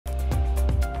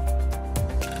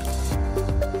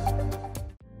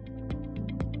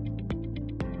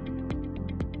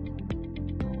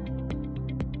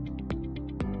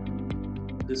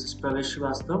This is Pravesh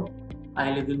Shrivastava.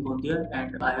 I live in Gondia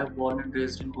and I have born and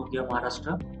raised in Gondia,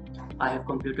 Maharashtra. I have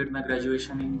completed my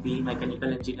graduation in BE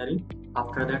Mechanical Engineering.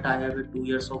 After that, I have 2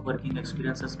 years of working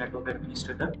experience as network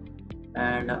administrator.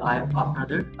 And after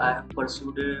that, I have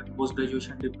pursued a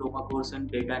post-graduation diploma course in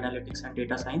data analytics and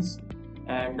data science.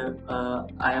 And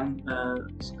I am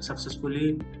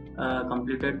successfully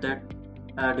completed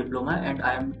that diploma, and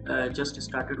I am just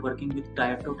started working with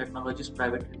Tableau Technologies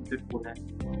Private Limited, Pune.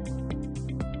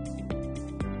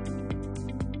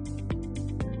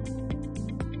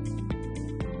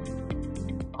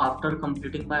 After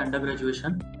completing my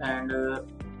undergraduation, and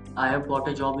I have got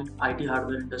a job in IT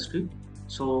hardware industry.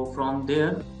 So from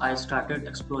there, I started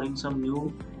exploring some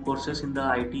new courses in the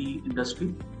IT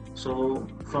industry. So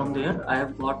from there, I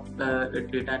have got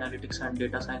data analytics and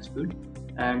data science field.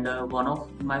 And one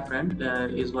of my friend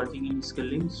is working in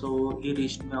Skill-Lync, so he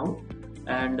reached me out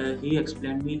and he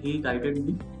explained me, he guided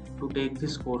me to take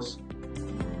this course.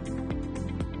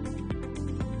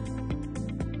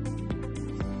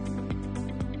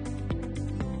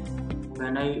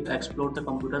 When I explored the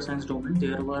computer science domain,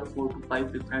 there were 4 to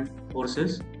 5 different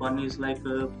courses. One is like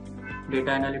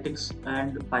data analytics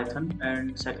and Python,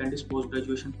 and second is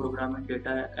post-graduation program in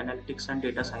data analytics and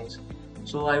data science.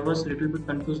 So I was little bit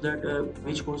confused that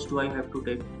which course do I have to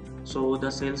take. So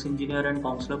the sales engineer and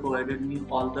counselor provided me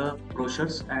all the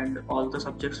brochures and all the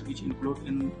subjects which include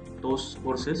in those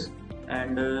courses,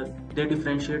 and they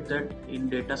differentiate that in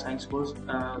data science course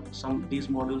some these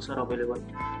modules are available,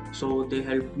 so they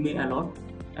helped me a lot.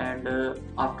 And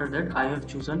after that, I have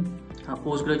chosen a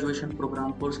post-graduation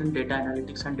program course in data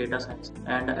analytics and data science.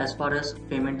 And as far as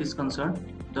payment is concerned,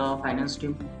 the finance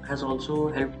team has also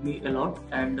helped me a lot,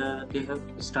 and they have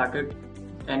started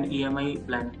an EMI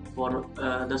plan for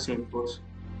the same course.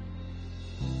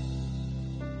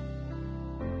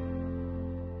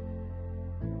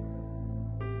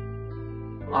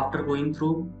 After going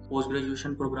through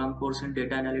post-graduation program course in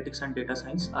data analytics and data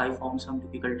science, I found some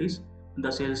difficulties. The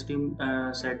sales team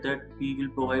said that we will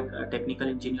provide technical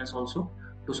engineers also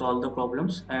to solve the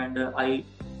problems, and I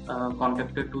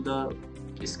contacted to the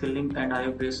Skill-Lync and I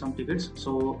have raised some tickets.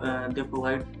 So they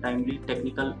provide timely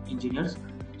technical engineers.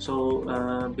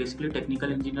 So basically,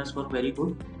 technical engineers were very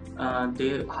good.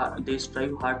 They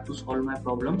strive hard to solve my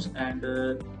problems, and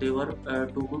they were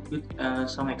too good with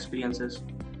some experiences.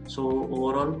 So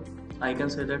overall, I can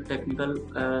say that technical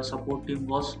support team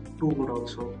was too good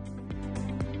also.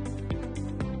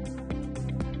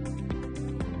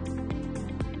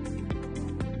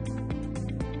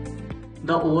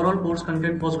 The overall course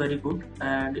content was very good,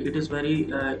 and it is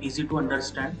very easy to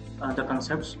understand the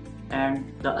concepts,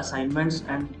 and the assignments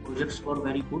and projects were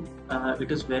very good.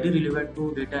 It is very relevant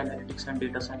to data analytics and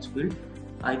data science field.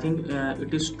 I think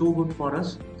it is too good for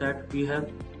us that we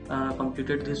have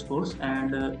completed this course,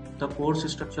 and the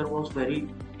course structure was very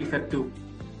effective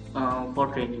for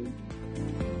training.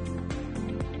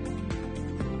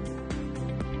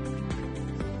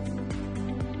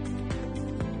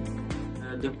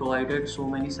 They provided so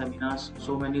many seminars,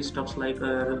 so many stuffs like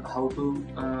how to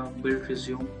build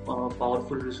resume,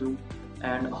 powerful resume,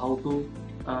 and how to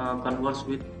converse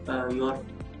with your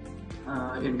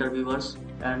interviewers.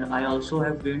 And I also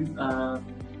have gained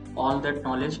all that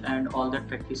knowledge and all that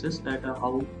practices that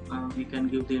how we can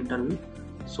give the interview.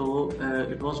 So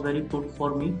it was very good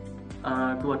for me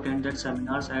to attend that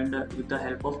seminars, and with the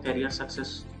help of career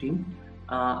success team,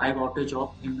 I got a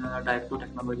job in Tableau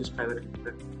Technologies Private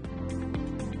Limited.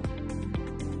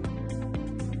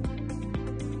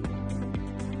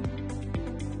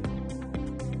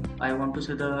 I want to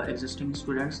say the existing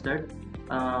students that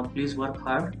please work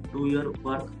hard, do your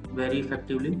work very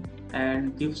effectively,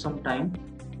 and give some time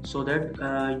so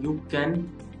that you can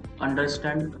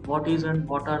understand what is and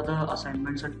what are the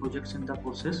assignments and projects in the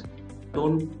courses.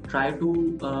 Don't try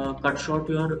to cut short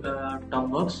your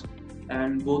term works,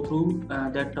 and go through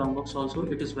that term works also.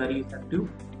 It is very effective.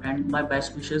 And my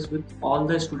best wishes with all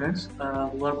the students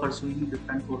who are pursuing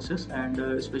different courses, and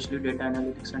especially data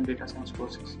analytics and data science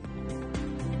courses.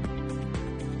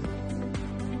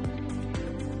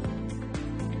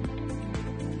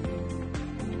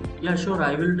 Yeah, sure.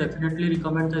 I will definitely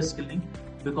recommend the Skill-Lync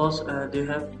because they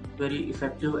have very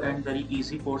effective and very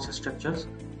easy course structures,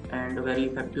 and very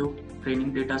effective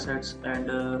training data sets,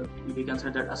 and we can say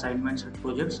that assignments and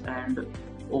projects, and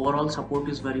overall support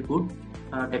is very good.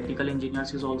 Technical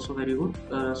engineers is also very good.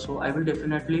 So I will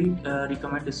definitely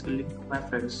recommend Skill-Lync to my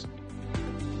friends.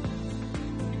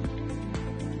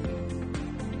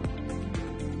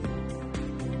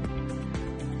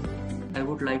 I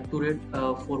would like to rate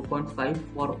 4.5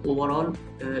 for overall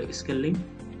Skill-Lync,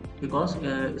 because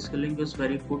Skill-Lync is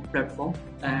very good platform,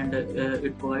 and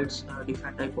it provides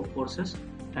different type of courses,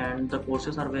 and the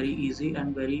courses are very easy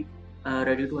and very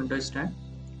ready to understand.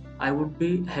 I would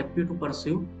be happy to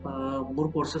pursue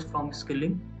more courses from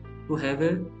Skill-Lync to have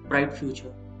a bright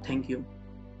future. Thank you.